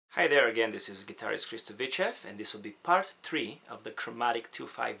Hi there again, this is guitarist Hristo Vitchev, and this will be part 3 of the Chromatic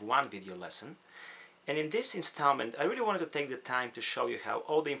 251 video lesson. And in this installment, I really wanted to take the time to show you how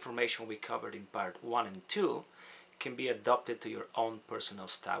all the information we covered in part 1 and 2 can be adopted to your own personal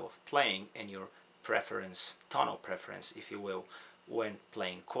style of playing and your preference, tonal preference, if you will, when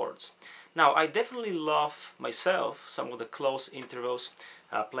playing chords. Now, I definitely love myself some of the close intervals,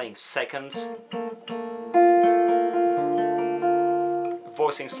 playing seconds,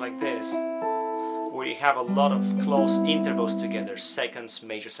 voicings like this, where you have a lot of close intervals together, seconds,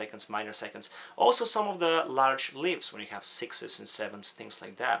 major seconds, minor seconds. Also some of the large leaps when you have sixes and sevens, things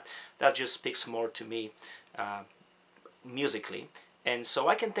like that. That just speaks more to me musically. And so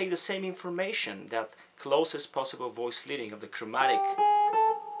I can take the same information, that closest possible voice leading of the chromatic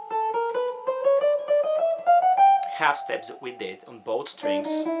half steps that we did on both strings,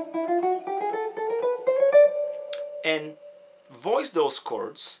 and voice those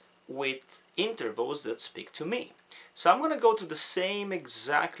chords with intervals that speak to me. So I'm going to go to the same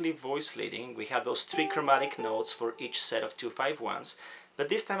exactly voice leading. We have those 3 chromatic notes for each set of 251s, but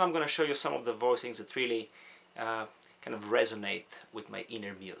this time I'm going to show you some of the voicings that really kind of resonate with my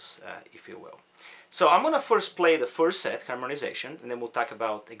inner muse, if you will. So I'm going to first play the first set, harmonization, and then we'll talk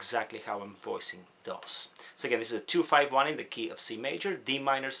about exactly how I'm voicing those. So again, this is a 251 in the key of C major, D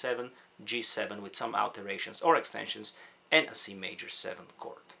minor 7, G7 with some alterations or extensions, and a C major 7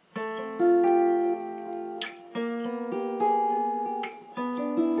 chord.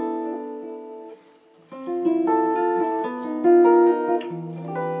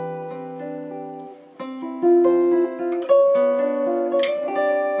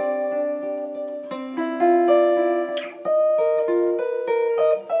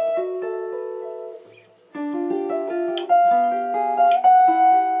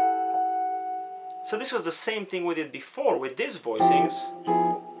 So this was the same thing we did before with these voicings,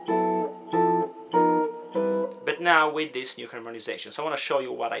 but now with this new harmonization. So I want to show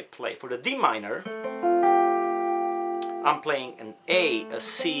you what I play. For the D minor, I'm playing an A, a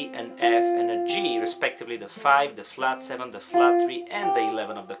C, an F, and a G, respectively the 5, the flat 7, the flat 3, and the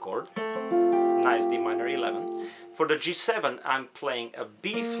 11 of the chord. Nice D minor 11. For the G7, I'm playing a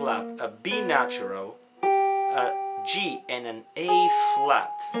B flat, a B natural, a G, and an A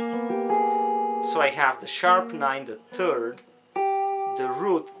flat. So I have the sharp 9, the 3rd, the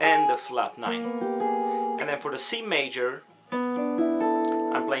root, and the flat 9. And then for the C major,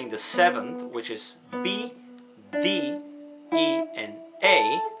 I'm playing the 7th, which is B, D, E, and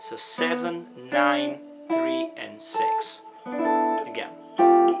A. So 7, 9, 3, and 6. Again.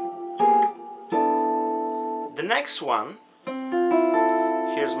 The next one,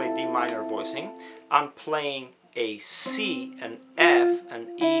 here's my D minor voicing. I'm playing a C, an F,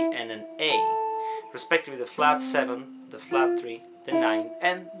 an E, and an A, respectively the flat 7, the flat 3, the 9,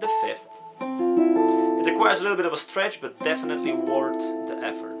 and the 5th. It requires a little bit of a stretch, but definitely worth the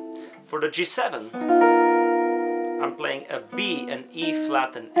effort. For the G7, I'm playing a B, an E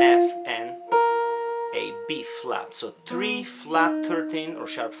flat, an F, and a B flat. So 3, flat 13 or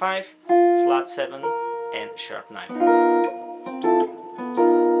sharp 5, flat 7, and sharp 9.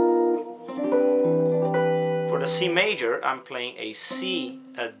 For the C major, I'm playing a C,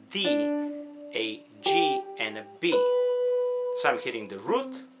 a D, a G, and a B. So I'm hitting the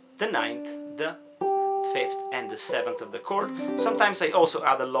root, the 9th, the 5th, and the 7th of the chord. Sometimes I also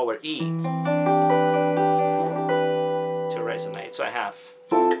add a lower E to resonate. So I have.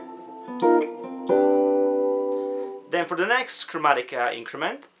 Then for the next chromatic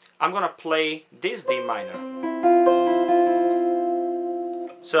increment, I'm gonna play this D minor.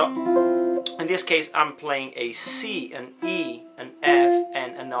 So in this case, I'm playing a C, an E, an F,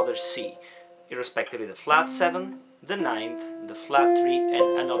 and another C, irrespectively the flat 7, the 9th, the flat 3,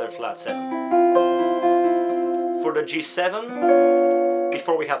 and another flat 7. For the G7,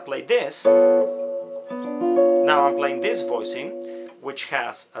 before we had played this, now I'm playing this voicing, which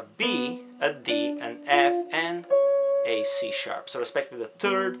has a B, a D, an F, and a C sharp. So respectively the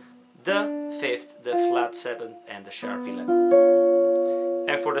 3rd, the 5th, the flat 7th, and the sharp 11.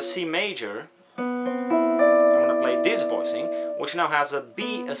 And for the C major, I'm going to play this voicing, which now has a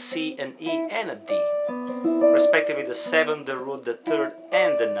B, a C, an E, and a D, respectively the 7th, the root, the 3rd,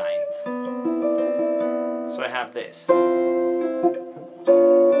 and the 9th. So I have this.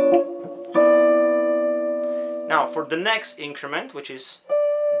 Now for the next increment, which is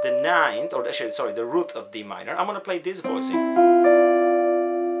the 9th, or actually, sorry, the root of D minor, I'm going to play this voicing,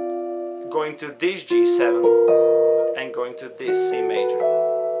 going to this G7 and going to this C major.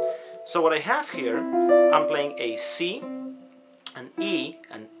 So what I have here, I'm playing a C, an E,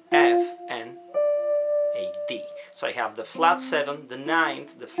 an F, and a D. So I have the flat 7, the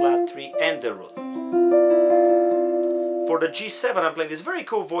 9th, the flat 3, and the root. For the G7, I'm playing this very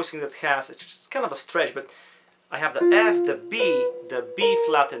cool voicing that has, it's just kind of a stretch, but I have the F, the B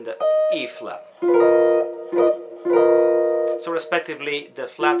flat, and the E flat. So respectively, the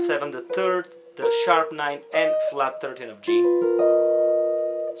flat 7, the 3rd, the sharp 9, and flat 13 of G.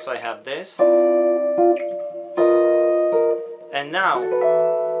 So I have this. And now,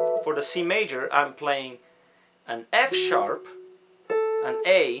 for the C major, I'm playing an F sharp, an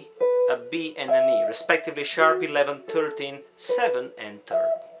A, a B, and an E, respectively sharp 11, 13, 7, and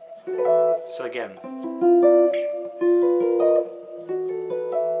 3rd. So again.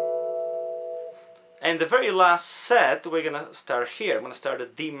 And the very last set, we're going to start here. I'm going to start a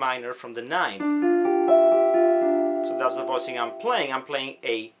D minor from the 9th. So that's the voicing I'm playing. I'm playing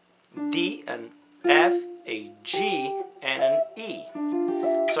a D, an F, a G, and an E.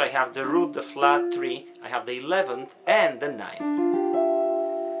 So I have the root, the flat 3, I have the 11th, and the 9th.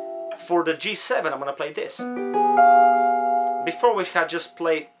 For the G7, I'm going to play this. Before we had just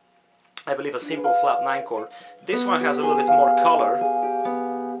played, I believe, a simple flat 9 chord. This one has a little bit more color.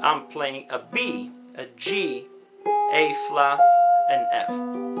 I'm playing a B, a G, A flat, and F.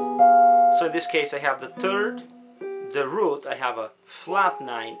 So in this case I have the 3rd, the root, I have a flat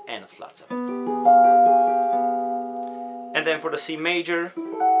 9 and a flat 7. And then for the C major,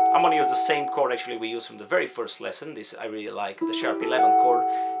 I'm going to use the same chord actually we used from the very first lesson. This I really like, the sharp 11 chord.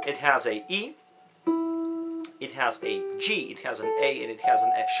 It has a E, it has a G, it has an A, and it has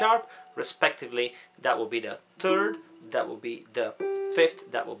an F sharp. Respectively, that will be the 3rd, that will be the 5th,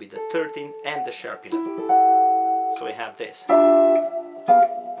 that will be the 13th, and the sharp 11. So we have this.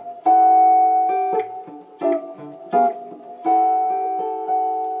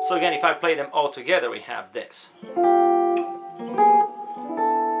 So again, if I play them all together, we have this.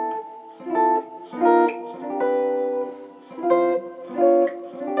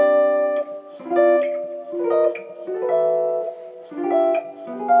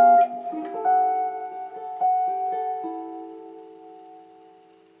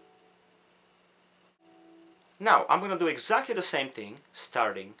 Now, I'm going to do exactly the same thing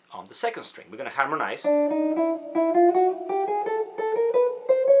starting on the 2nd string. We're going to harmonize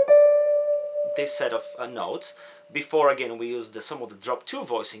this set of notes. Before, again, we use some of the drop 2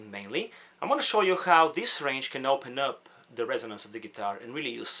 voicing mainly. I'm going to show you how this range can open up the resonance of the guitar and really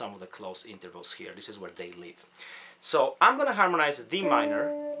use some of the close intervals here. This is where they live. So I'm going to harmonize the D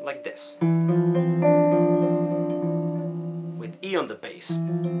minor like this, with E on the bass.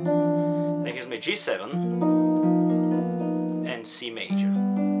 Then here's my G7 and C major.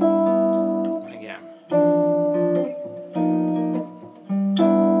 Again.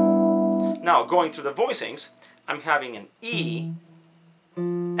 Now going through the voicings, I'm having an E,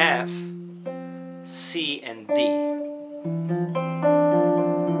 F, C, and D.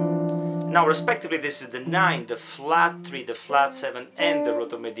 Now respectively this is the 9, the flat 3, the flat 7, and the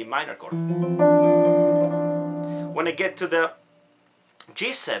root of my D minor chord. When I get to the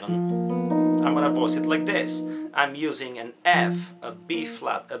G7, I'm going to voice it like this. I'm using an F, a B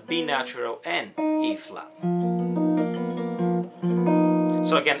flat, a B natural, and E flat.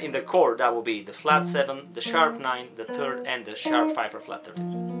 So again, in the chord, that will be the flat 7, the sharp 9, the 3rd, and the sharp 5 or flat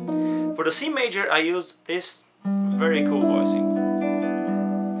 13. For the C major, I use this very cool voicing.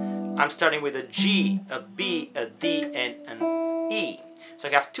 I'm starting with a G, a B, a D, and an E. So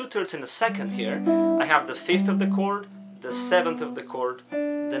I have 2/3 in the 2nd here. I have the 5th of the chord, the 7th of the chord,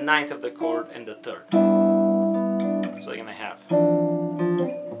 the 9th of the chord, and the 3rd. So again I have.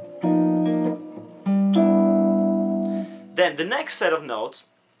 Then the next set of notes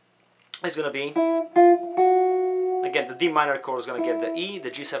is going to be, again, the D minor chord is going to get the E,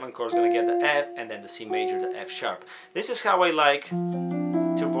 the G7 chord is going to get the F, and then the C major, the F sharp. This is how I like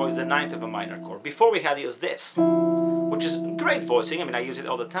to voice the 9th of a minor chord. Before we had used this, which is great voicing, I mean I use it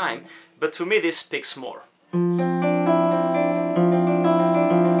all the time, but to me this speaks more.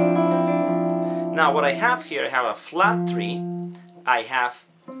 Now what I have here, I have a flat 3, I have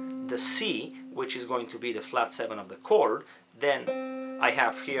the C, which is going to be the flat 7 of the chord, then I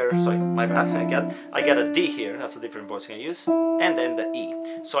have here, sorry, my bad, I got a D here, that's a different voicing I use, and then the E.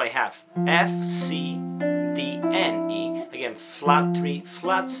 So I have F, C, D, and E, again flat 3,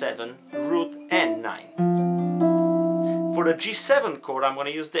 flat 7, root, and 9. For the G7 chord, I'm going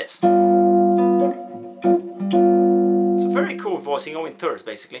to use this. It's a very cool voicing, all in thirds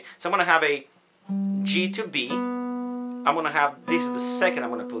basically. So I'm going to have a G to B, I'm going to have, this is the 2nd,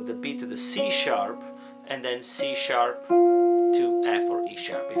 I'm going to put the B to the C sharp, and then C sharp to F or E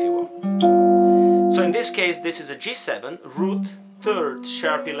sharp, if you will. So in this case, this is a G7, root, 3rd,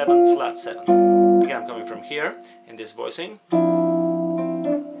 sharp 11, flat 7. Again, I'm coming from here in this voicing.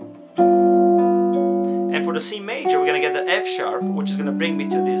 And for the C major, we're going to get the F sharp, which is going to bring me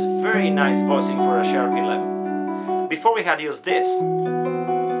to this very nice voicing for a sharp 11. Before we had used this,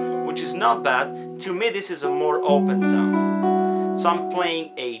 which is not bad. To me, this is a more open sound. So I'm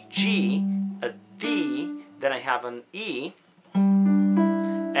playing a G, a D, then I have an E,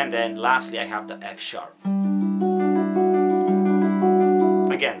 and then lastly I have the F sharp.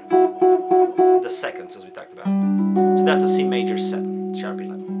 Again, the seconds as we talked about. So that's a C major 7, sharp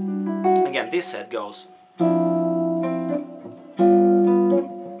 11. Again, this set goes.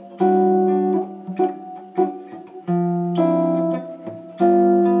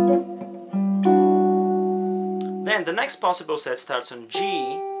 Then the next possible set starts on G,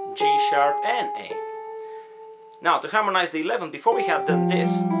 G sharp and A. Now to harmonize the 11, before we had done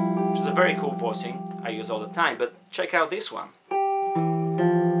this, which is a very cool voicing I use all the time, but check out this one.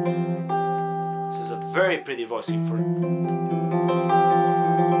 This is a very pretty voicing for,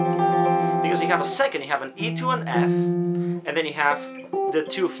 because you have a second, you have an E to an F, and then you have the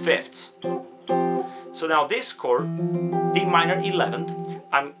 2/5. So now this chord, D minor 11th,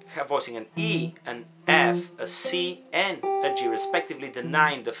 I'm voicing an E, an F, a C, and a G, respectively the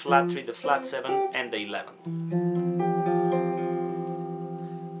 9, the flat 3, the flat 7, and the 11.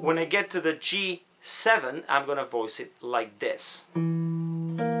 When I get to the G7, I'm going to voice it like this.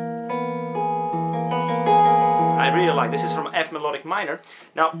 I really like this. Is from F melodic minor.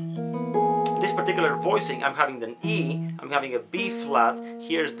 Now, this particular voicing, I'm having an E, I'm having a B flat,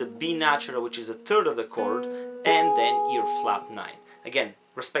 here's the B natural, which is a third of the chord, and then ear flat 9. Again,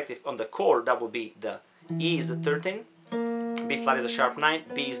 respective on the chord, that will be the E is the 13, B flat is a sharp 9,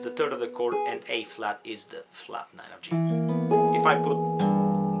 B is the third of the chord, and A flat is the flat 9 of G. If I put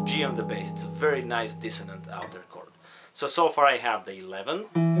G on the bass, it's a very nice dissonant outer chord. So far I have the 11,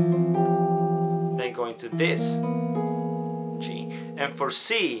 then going to this G, and for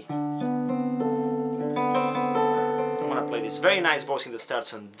C, I'm going to play this very nice voicing that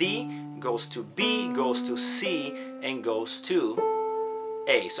starts on D, goes to B, goes to C, and goes to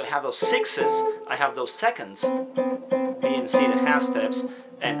A. So I have those sixes, I have those seconds, B and C, the half steps,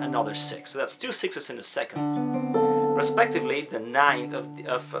 and another 6. So that's 2 sixes in a second. Respectively, the 9th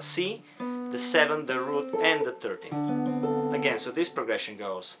of C, the 7, the root, and the 13. Again, so this progression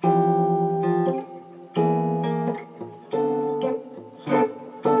goes.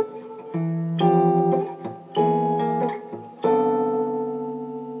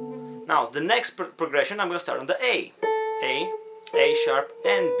 Now, the next progression, I'm going to start on the A, A sharp,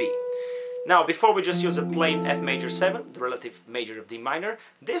 and B. Now, before we just use a plain F major 7, the relative major of D minor,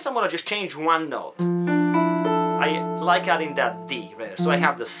 this I'm going to just change one note. I like adding that D right there, so I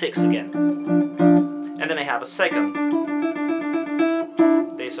have the 6 again. And then I have a second.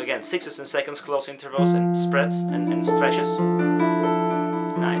 This again, 6s and seconds, close intervals and spreads and stretches.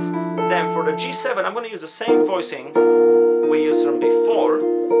 Nice. Then for the G7, I'm going to use the same voicing we used from before,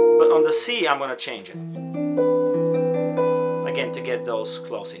 but on the C, I'm going to change it. Again, to get those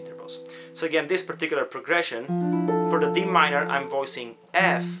close intervals. So again, this particular progression, for the D minor, I'm voicing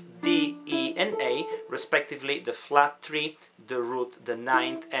F, D, E, and A, respectively the flat 3, the root, the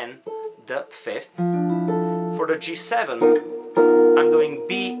 9th, and the 5th. For the G7, I'm doing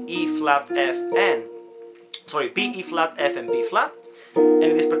B, E flat, F, and B, E flat, F, and B flat. And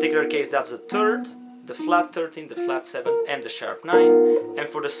in this particular case, that's the 3rd, the flat 13, the flat 7, and the sharp 9. And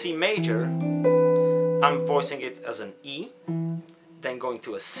for the C major, I'm voicing it as an E, then going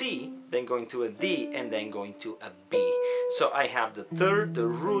to a C, then going to a D, and then going to a B. So I have the 3rd, the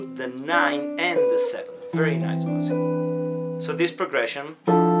root, the 9, and the 7. Very nice voicing. So this progression.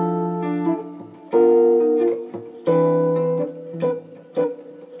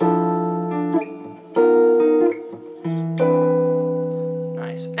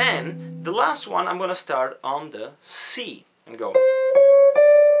 Nice. And the last one, I'm going to start on the C and go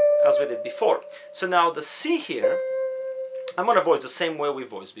as we did before. So now the C here, I'm going to voice the same way we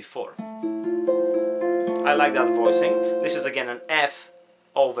voiced before. I like that voicing. This is again an F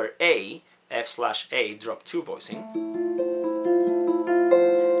over A, F/A, drop 2 voicing.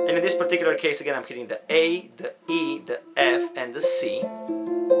 And in this particular case, again, I'm hitting the A, the E, the F, and the C.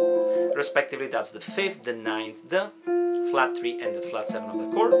 Respectively, that's the 5th, the 9th, the flat 3, and the flat 7 of the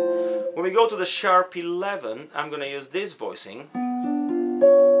chord. When we go to the sharp 11, I'm going to use this voicing,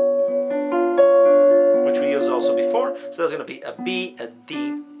 which we used also before. So that's going to be a B, a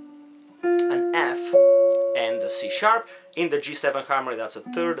D, an F, and the C sharp. In the G7 harmony, that's a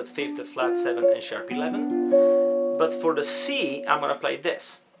 3rd, a 5th, a flat 7, and sharp 11. But for the C, I'm going to play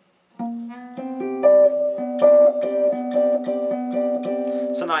this.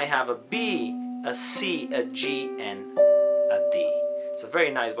 So now I have a B, a C, a G, and a D. It's a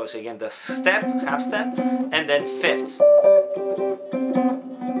very nice voice. Again, the step, half step, and then fifths.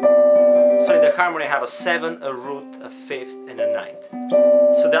 So in the harmony I have a 7, a root, a fifth, and a ninth.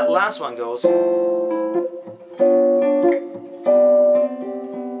 So that last one goes.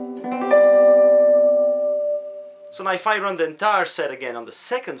 So now if I run the entire set again on the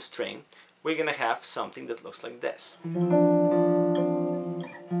second string, we're gonna have something that looks like this.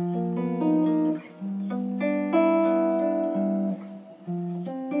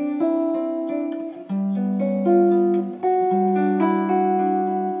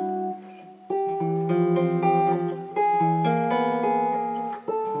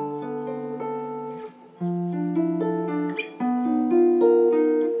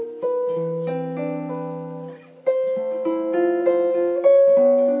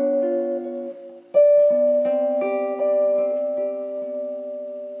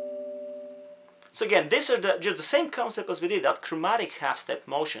 So again, these are just the same concept as we did, that chromatic half-step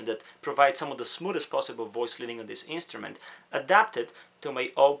motion that provides some of the smoothest possible voice leading on this instrument, adapted to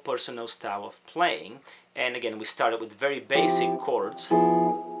my own personal style of playing. And again, we started with very basic chords,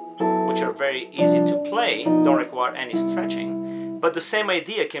 which are very easy to play, don't require any stretching. But the same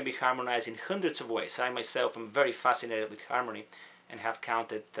idea can be harmonized in hundreds of ways. I myself am very fascinated with harmony and have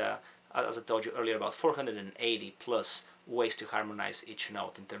counted, as I told you earlier, about 480 plus ways to harmonize each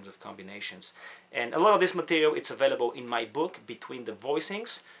note in terms of combinations. And a lot of this material, it's available in my book, Between the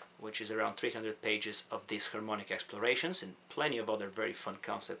Voicings, which is around 300 pages of these harmonic explorations and plenty of other very fun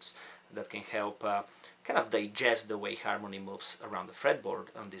concepts that can help kind of digest the way harmony moves around the fretboard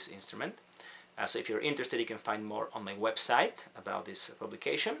on this instrument. So if you're interested, you can find more on my website about this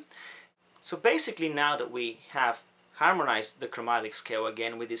publication. So basically, now that we have harmonized the chromatic scale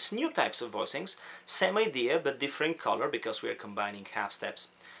again with these new types of voicings, same idea but different color, because we are combining half steps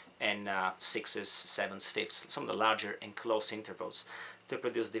and sixes, sevens, fifths, some of the larger and close intervals to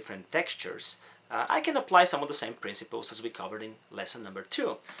produce different textures. I can apply some of the same principles as we covered in lesson number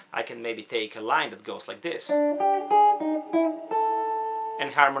 2. I can maybe take a line that goes like this and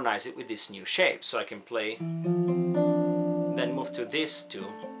harmonize it with this new shape. So I can play, then move to this 2,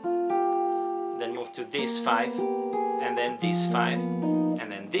 then move to this 5, and then this 5,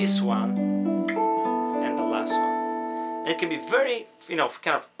 and then this 1, and the last one. And it can be very,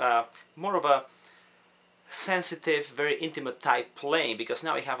 kind of more of a sensitive, very intimate type playing, because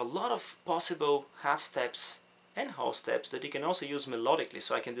now I have a lot of possible half steps and whole steps that you can also use melodically.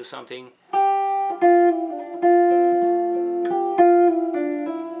 So I can do something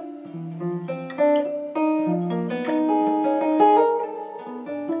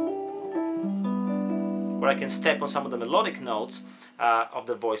where I can step on some of the melodic notes of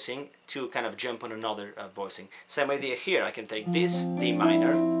the voicing to kind of jump on another voicing. Same idea here. I can take this D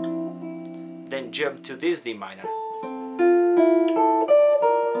minor, then jump to this D minor,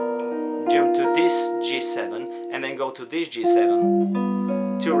 jump to this G7, and then go to this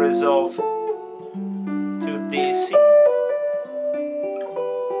G7 to resolve to this C.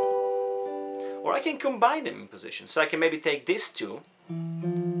 Or I can combine them in position. So I can maybe take this 2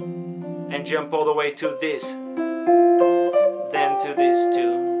 and jump all the way to this, then to this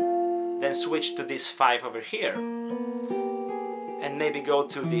 2, then switch to this 5 over here, and maybe go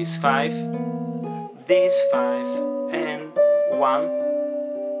to this 5, this 5, and 1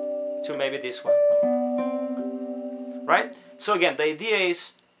 to maybe this one. Right? So again, the idea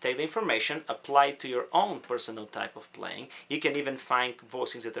is take the information, apply it to your own personal type of playing. You can even find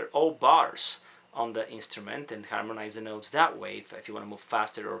voicings that are all bars on the instrument and harmonize the notes that way if you want to move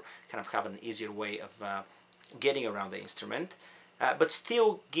faster or kind of have an easier way of getting around the instrument, but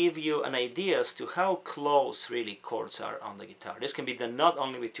still give you an idea as to how close really chords are on the guitar. This can be done not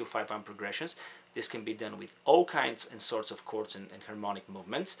only with 2/5-1 progressions, this can be done with all kinds and sorts of chords and harmonic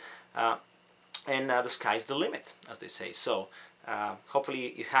movements, and the sky's the limit, as they say. So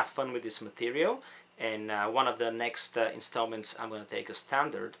hopefully you have fun with this material, and one of the next installments I'm going to take a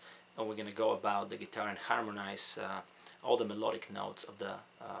standard, and we're going to go about the guitar and harmonize all the melodic notes of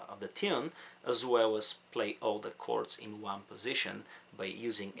the tune, as well as play all the chords in one position by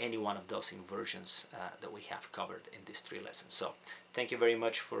using any one of those inversions that we have covered in these 3 lessons. So thank you very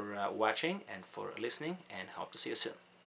much for watching and for listening, and hope to see you soon.